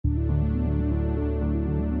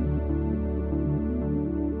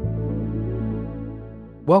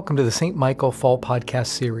Welcome to the St. Michael Fall Podcast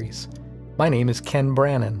Series. My name is Ken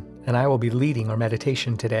Brannon, and I will be leading our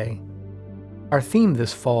meditation today. Our theme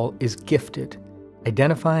this fall is Gifted,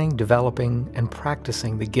 identifying, developing, and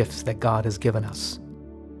practicing the gifts that God has given us.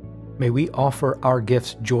 May we offer our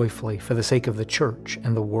gifts joyfully for the sake of the Church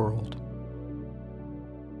and the world.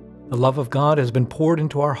 The love of God has been poured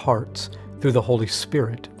into our hearts through the Holy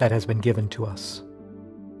Spirit that has been given to us.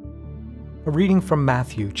 A reading from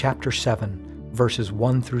Matthew chapter 7, verses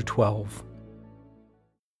 1 through 12.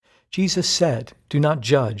 Jesus said, "Do not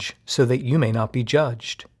judge, so that you may not be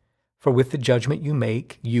judged. For with the judgment you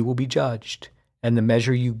make, you will be judged, and the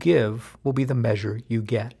measure you give will be the measure you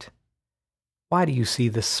get. Why do you see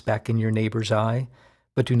the speck in your neighbor's eye,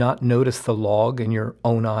 but do not notice the log in your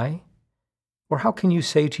own eye? Or how can you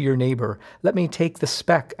say to your neighbor, 'Let me take the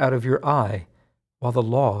speck out of your eye,' while the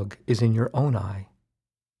log is in your own eye?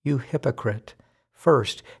 You hypocrite!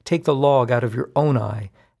 First, take the log out of your own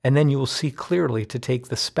eye, and then you will see clearly to take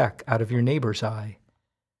the speck out of your neighbor's eye.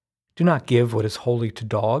 Do not give what is holy to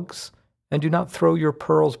dogs, and do not throw your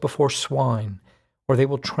pearls before swine, or they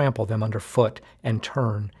will trample them underfoot and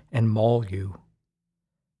turn and maul you.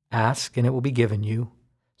 Ask, and it will be given you.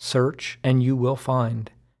 Search, and you will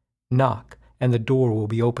find. Knock, and the door will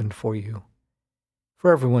be opened for you.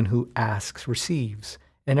 For everyone who asks receives,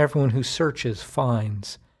 and everyone who searches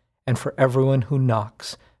finds, and for everyone who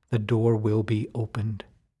knocks, the door will be opened.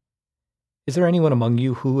 Is there anyone among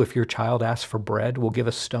you who, if your child asks for bread, will give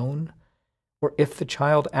a stone? Or if the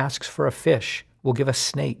child asks for a fish, will give a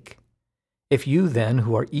snake? If you then,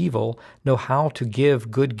 who are evil, know how to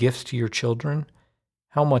give good gifts to your children,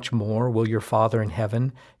 how much more will your Father in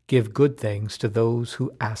heaven give good things to those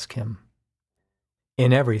who ask him?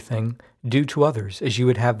 In everything, do to others as you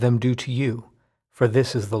would have them do to you, for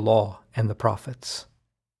this is the law and the prophets."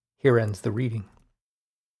 Here ends the reading.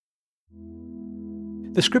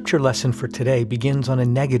 The scripture lesson for today begins on a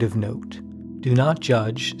negative note. Do not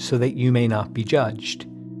judge so that you may not be judged.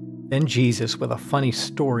 Then Jesus, with a funny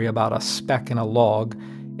story about a speck in a log,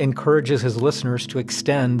 encourages his listeners to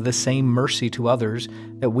extend the same mercy to others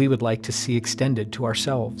that we would like to see extended to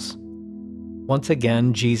ourselves. Once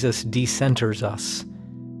again, Jesus decenters us.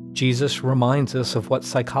 Jesus reminds us of what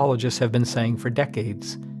psychologists have been saying for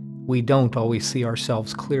decades. We don't always see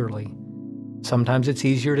ourselves clearly. Sometimes it's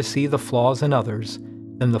easier to see the flaws in others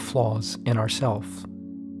than the flaws in ourselves.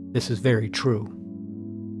 This is very true.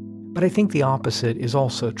 But I think the opposite is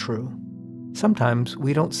also true. Sometimes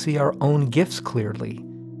we don't see our own gifts clearly.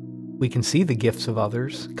 We can see the gifts of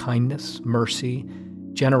others, kindness, mercy,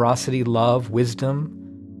 generosity, love, wisdom,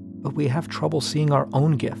 but we have trouble seeing our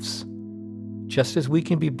own gifts. Just as we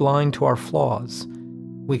can be blind to our flaws,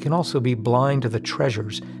 we can also be blind to the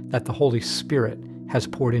treasures that the Holy Spirit has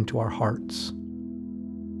poured into our hearts.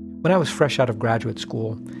 When I was fresh out of graduate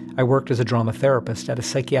school, I worked as a drama therapist at a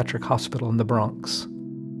psychiatric hospital in the Bronx.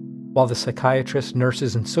 While the psychiatrists,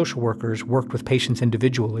 nurses, and social workers worked with patients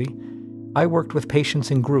individually, I worked with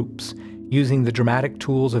patients in groups, using the dramatic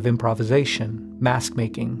tools of improvisation,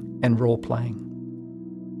 mask-making, and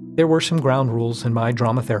role-playing. There were some ground rules in my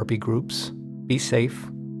drama therapy groups. Be safe,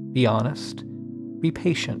 be honest, be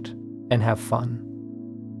patient, and have fun.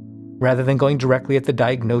 Rather than going directly at the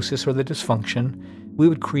diagnosis or the dysfunction, we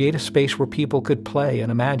would create a space where people could play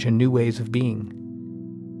and imagine new ways of being.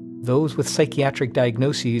 Those with psychiatric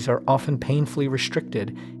diagnoses are often painfully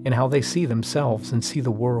restricted in how they see themselves and see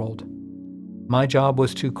the world. My job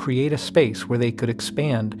was to create a space where they could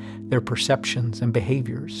expand their perceptions and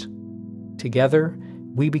behaviors. Together,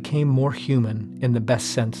 we became more human in the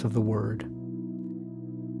best sense of the word.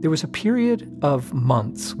 There was a period of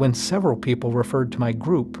months when several people referred to my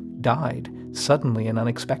group died suddenly and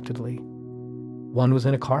unexpectedly. One was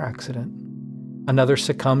in a car accident. Another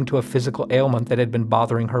succumbed to a physical ailment that had been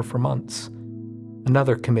bothering her for months.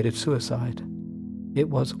 Another committed suicide. It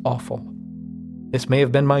was awful. This may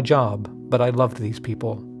have been my job, but I loved these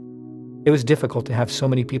people. It was difficult to have so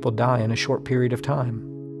many people die in a short period of time.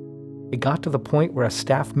 It got to the point where a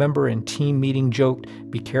staff member in team meeting joked,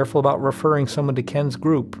 "Be careful about referring someone to Ken's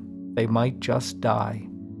group. They might just die."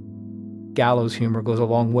 Gallows humor goes a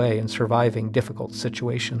long way in surviving difficult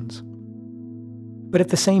situations. But at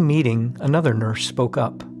the same meeting, another nurse spoke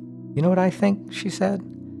up. "You know what I think?" she said.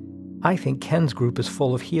 "I think Ken's group is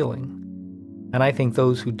full of healing. And I think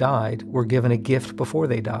those who died were given a gift before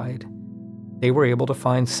they died. They were able to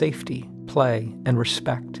find safety, play, and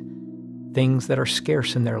respect, things that are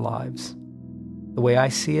scarce in their lives. The way I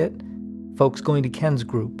see it, folks going to Ken's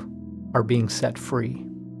group are being set free."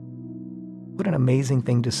 What an amazing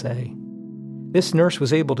thing to say. This nurse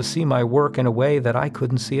was able to see my work in a way that I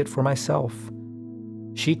couldn't see it for myself.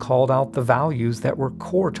 She called out the values that were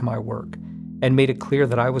core to my work and made it clear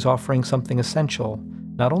that I was offering something essential,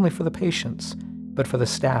 not only for the patients, but for the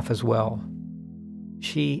staff as well.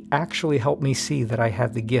 She actually helped me see that I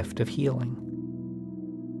had the gift of healing.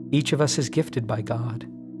 Each of us is gifted by God.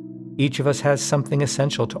 Each of us has something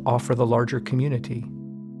essential to offer the larger community.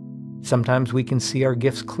 Sometimes we can see our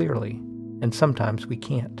gifts clearly, and sometimes we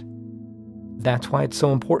can't. That's why it's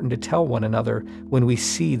so important to tell one another when we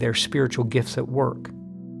see their spiritual gifts at work.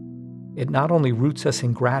 It not only roots us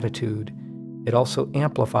in gratitude, it also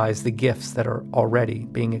amplifies the gifts that are already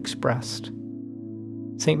being expressed.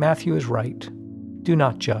 St. Matthew is right. Do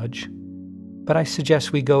not judge. But I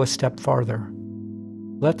suggest we go a step farther.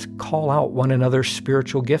 Let's call out one another's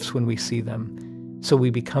spiritual gifts when we see them, so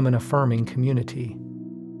we become an affirming community.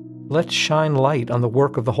 Let's shine light on the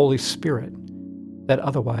work of the Holy Spirit that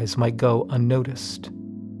otherwise might go unnoticed.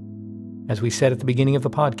 As we said at the beginning of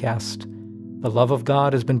the podcast, the love of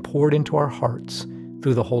God has been poured into our hearts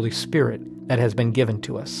through the Holy Spirit that has been given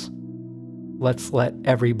to us. Let's let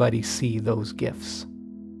everybody see those gifts.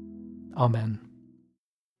 Amen.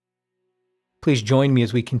 Please join me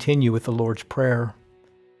as we continue with the Lord's Prayer.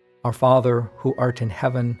 Our Father, who art in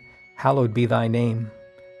heaven, hallowed be thy name.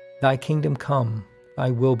 Thy kingdom come,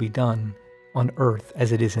 thy will be done, on earth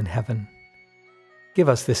as it is in heaven. Give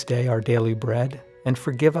us this day our daily bread, and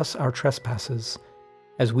forgive us our trespasses,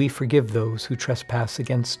 as we forgive those who trespass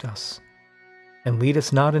against us. And lead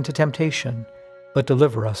us not into temptation, but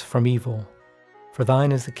deliver us from evil. For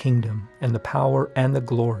thine is the kingdom, and the power, and the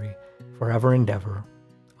glory, forever and ever.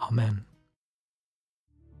 Amen.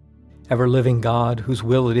 Ever-living God, whose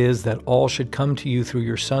will it is that all should come to you through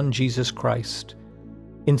your Son, Jesus Christ,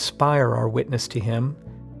 inspire our witness to him,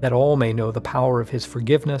 that all may know the power of his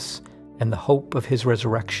forgiveness and the hope of his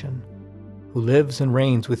resurrection, who lives and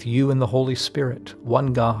reigns with you in the Holy Spirit,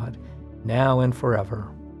 one God, now and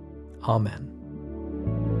forever. Amen.